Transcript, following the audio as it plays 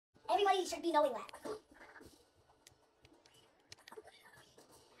Everybody should be knowing that.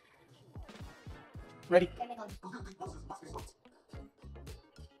 Ready?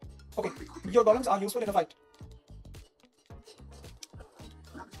 Okay, your golems are useful in a fight.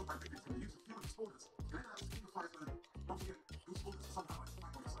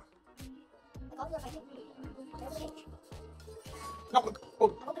 No, look.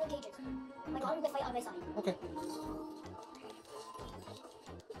 Oh. I'm opening cages. My golems will fight on my side. Okay.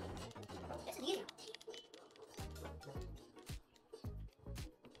 This is easy.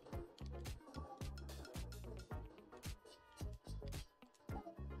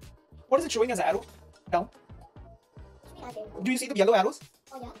 What is it showing as arrow? Down. Do you see the yellow arrows?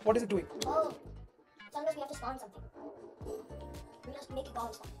 Oh yeah. What is it doing? Oh. Sometimes we have to spawn something. We just make a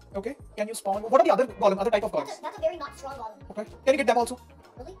golem spawn. Okay. Can you spawn? What are the other golem? Other type of golems? That's a very not strong golem. Okay. Can you get them also?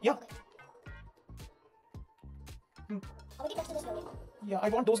 Really? Yeah. Okay. I'll get next to this building. Yeah, I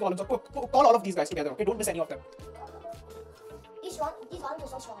want those golems. Call all of these guys together. Okay, don't miss any of them. These golems are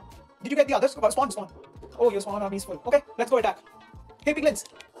so strong. Did you get the others? Spawn. Oh, your spawn army is full. Okay, let's go attack. Hey, piglins.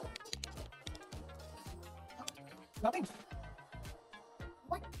 Nothing.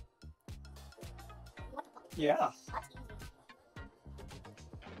 What? What the fuck? Yeah. That's easy.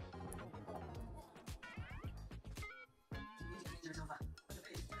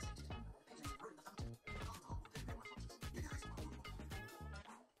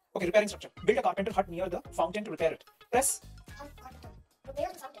 Okay, repairing structure. Build a carpenter hut near the fountain to repair it. Press.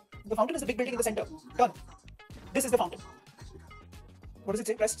 Where's the fountain? The fountain is the big building in the center. Done. This is the fountain. What does it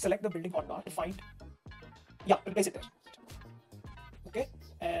say? Press select the building hotbar to find. Yeah, place it there. Okay,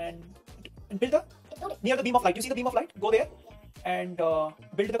 and build the near the beam of light. You see the beam of light? Go there and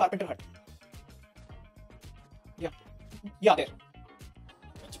build the carpenter hut. Yeah, there.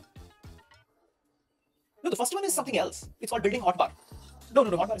 No, the first one is something else. It's called building hotbar. No,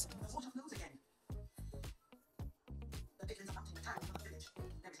 hotbar is.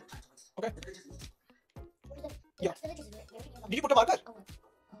 Okay. Yeah. Did you put a marker?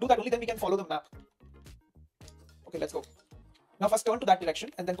 Do that only, then we can follow the map. Okay, let's go. Now first turn to that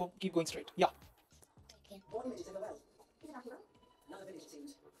direction and then keep going straight. Yeah.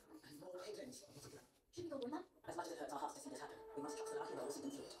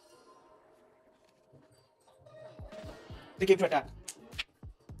 They came to attack.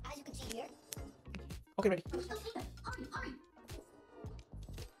 As you can see here. Okay, ready. Hurry.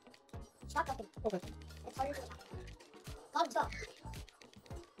 Stop jumping. Okay. It's harder to attack. Golems, stop.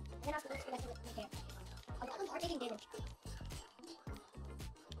 And then after this, we're going to repair. Our golems are taking damage.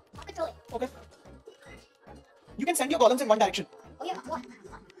 Stop controlling. Okay. You can send your golems in one direction. Oh yeah, what?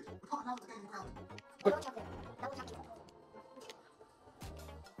 Good. Now attack them. Now attack you.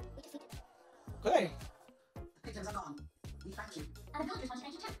 We defeated them. Okay. The piglins are gone. We thank you. And the villagers want an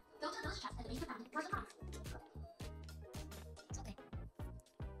engine too. Go to those chests at the base of the fountain for the prize. Okay.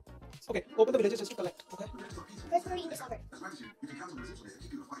 Okay. Open the villages just to collect. Okay. First priority discovered. As gratitude, you can count on resistance to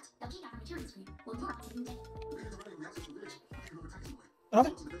keep the fight. They'll keep out the material screen. We'll do that in day. The piglins are running the access to the village. I can overtake them away. Another?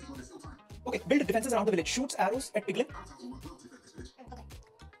 To the village while there's still time. Okay. Build defenses around the village. Shoots arrows at Piglin. Our towns will work well to defend this village. Okay.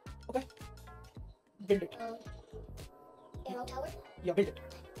 Okay. Build it. Arrow tower. Yeah, build it.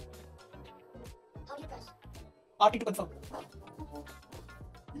 How do you press? RT to confirm.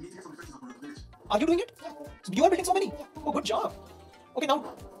 You need to get some defenses up around the village. Are you doing it? Yeah. You are building so many. Yeah. Oh, good job. Okay, now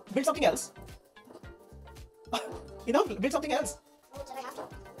build something else. Enough. Build something else. Oh, it said I have to.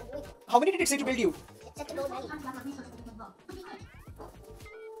 I'm doing it. How many did it say to build you? It said to build many.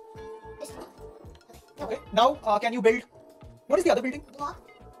 This one. Okay. Now, can you build? What is the other building? Block.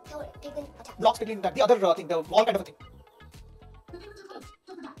 Tower. Piglin attack. Blocks Piglin. That the other thing, the wall kind of a thing.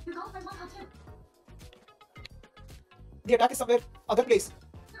 The attack is somewhere other place.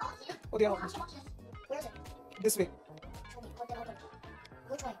 Oh, they are almost. Where is it? This way. Show me. Hold that open.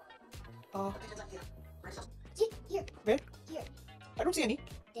 Which way? Uh, See? Here. where? Here. I don't see any.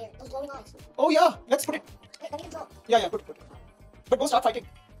 There. Those glowing eyes. Oh yeah. Let's put it. Wait, let me control. Yeah. Put it. But go start fighting.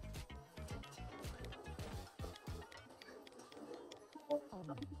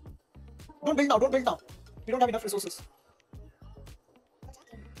 Don't build now. We don't have enough resources.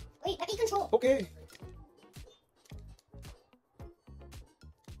 Attacking. Wait, let me control. Okay.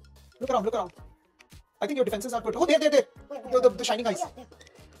 Look around. I think your defenses are good. Oh, there. Where? The shining eyes. Oh, yeah, there.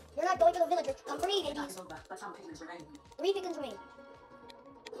 You're not going to the village. You're free, That babies. is over, but some piglins remain. 3 piglins remain.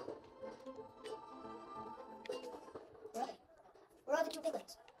 Where are they? Where are the 2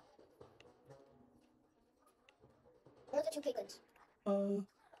 piglins? Where are the 2 piglins?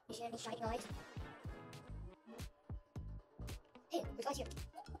 You see any shining eyes? Hey, there's guys here.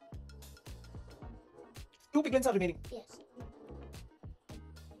 2 piglins are remaining. Yes.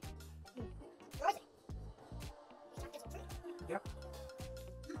 Yeah.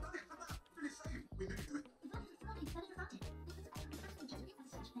 You've done it! Finish save! We knew you'd do it. You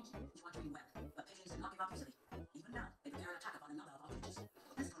are doing well, but Piglins did not give up easily. Even now, they prepare an attack upon another of our villages.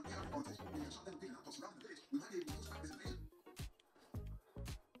 This time we have an advantage. We can shut down Piglin outposts around the village. We might be able to push back this invasion.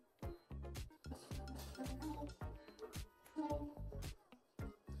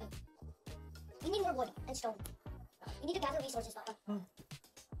 We need more wood and stone. We need to gather resources.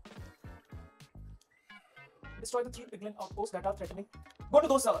 Destroy the 3 Piglin outposts that are threatening. Go to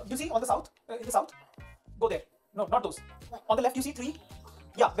those. You see on the south, in the south. Go there. No, not those. What? On the left, you see 3.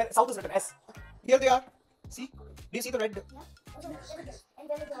 Yeah, where south is written S. Here they are. See? Do you see the red? Yeah. Those are villages. And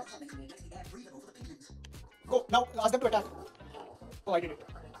where is the outside? Making the air breathable for the Piglins. Go now. Ask them to attack. Oh, I did it.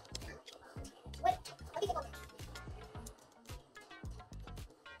 Wait, let me get on.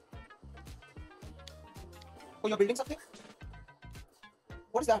 Oh, you're building something?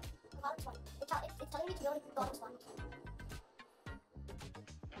 What is that? Bottom spawn. It's telling me to go to bottom spawn.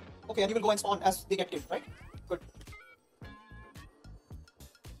 Okay, and you will go and spawn as they get killed, right? Good.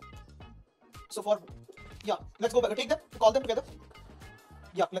 So for, yeah, let's go back. Take them, call them together.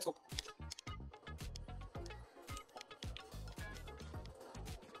 Yeah, let's go.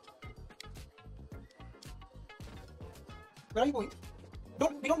 Where are you going?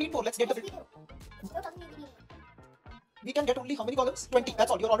 We don't need more. Let's get the Yes, build. we do. Still telling me we need it. We can get only how many columns? 20.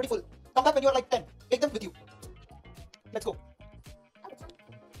 That's all. You're already full. Come back when you're like 10. Take them with you. Let's go. Oh, it's fine.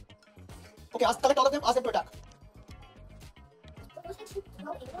 Okay, collect all of them. Ask them to attack. So those things shoot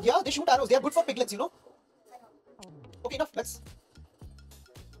no arrows? Yeah, they shoot arrows. They are good for piglins, you know. I know. Okay, enough. Let's.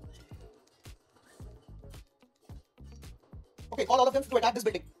 Okay, call all of them to attack this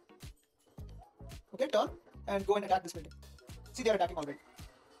building. Okay, turn and go and attack this building. See, they're attacking already.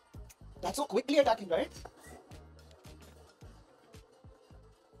 That's so quickly attacking, right?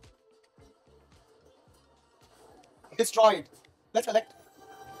 Destroyed. Let's collect.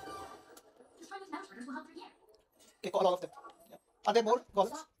 Destroying those mouse murders will help your gear. Okay, call all of them. Yeah. Are there more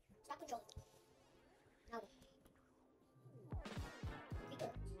columns? Stop control. Now. Creeper.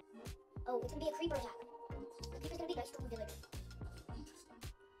 Oh, it's gonna be a creeper attack. The creeper's gonna be next to the villager.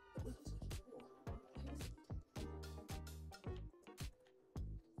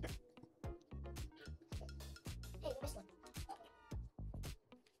 Hey, we missed one.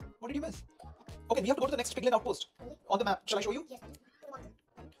 What did you miss? Okay, we have to go to the next piglin outpost Really? on the map. Shall I show you? Yes, put him on.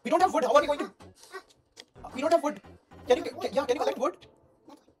 We don't have wood. How are we going to? We don't have wood. Can you? Yeah, can you collect wood?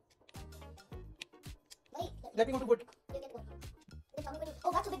 Wait, Let me go to wood. you get one. Then tell me when you.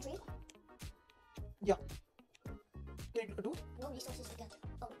 Oh, that's a big tree. Yeah. Can you do? No resources to gather.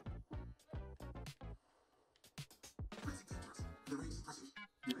 Oh, Pressing dangerous. The range is impressive.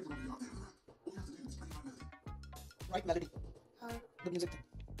 You're able to be out there with the map. All you have to do is play my melody. Right melody. uh, The music thing.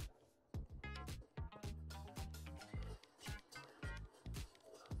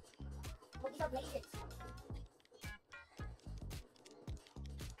 well, these are blazes.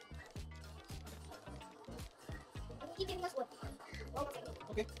 You keep giving us wood. One more second.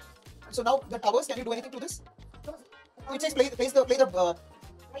 Okay. So now the towers. Can you do anything to this? Those. Oh, it says play the.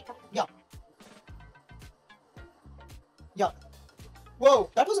 Wait, come. Yeah. Yeah. Whoa,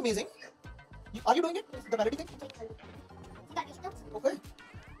 that was amazing. Are you doing it? The melody thing? Take time. See that music notes? Okay.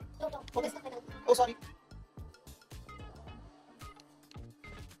 Don't. Okay. That's not my note. Oh, sorry.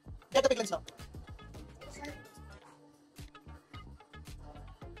 Get the piglins now. Sorry.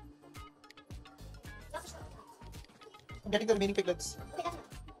 Not for sure. I'm getting the remaining piglins. Okay, that's enough.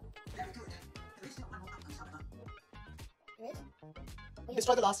 Very good. There is still one more outpost, however. There is? Oh, yeah.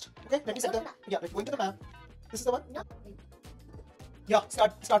 Destroy the last. Okay, let me set Go the. to the map. Yeah, like going to the map. This is the one? No. Wait. Yeah,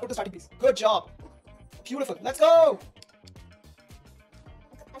 start with the starting piece. Good job. Beautiful. Let's go.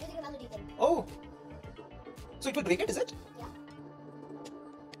 I'm using a melody thing. Oh. So it will break it, is it? Yeah.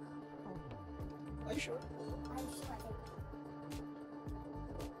 Are you sure? I'm sure, I think.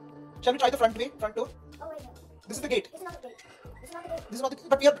 Shall we try the front way? Front door? Oh, wait, no. This is the gate. This is not the gate. This is not the gate. This is not the.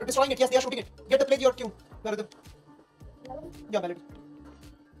 But we are destroying it. Yes, they are shooting it. Get the play your tune. The rhythm. Melody? Yeah, melody.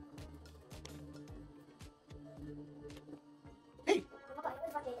 Hey, Papa, I know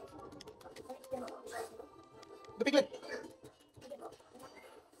it's not the gate. And it's demo. the piglet.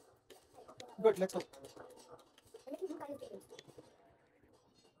 Good. Let's go. I'm making two kinds of chickens.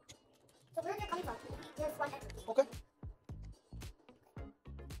 So where they're coming from, there's one entrance. Okay.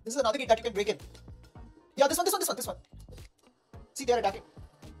 This is another gate that you can break in. Yeah, this one. See, they are attacking.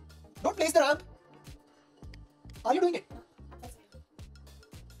 Don't place the ramp. Are you doing it?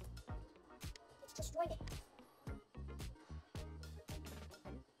 It's destroyed it.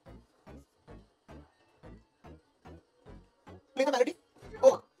 Play the melody.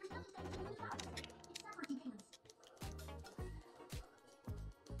 Oh,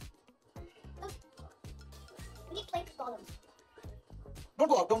 Don't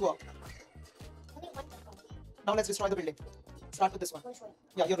go out. Don't go out. Only one thing. Now let's destroy the building. Start with this one. Go destroy.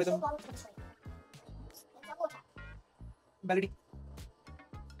 Yeah, your So rhythm bottom to destroy. Let's not go attack. melody.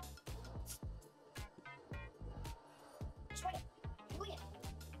 Destroy it. You're doing it.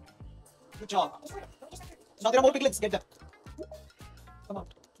 Good job. Destroy it. Don't just enter. Now there are more piglins. Get them. Come on.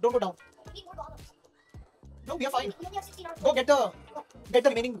 Don't go down. We need more golems. No, we are fine. We only have 16 hours. Go get the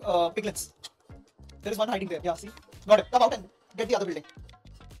remaining piglins. There is one hiding there. Yeah, see? Got it. Come out and get the other building.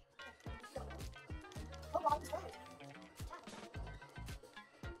 No golems. Go.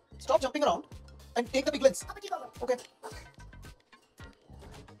 Stop jumping around and take the piglins. I'll put you over. Okay.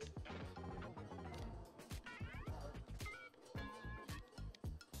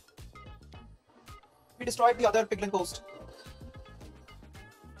 We destroyed the other piglin post.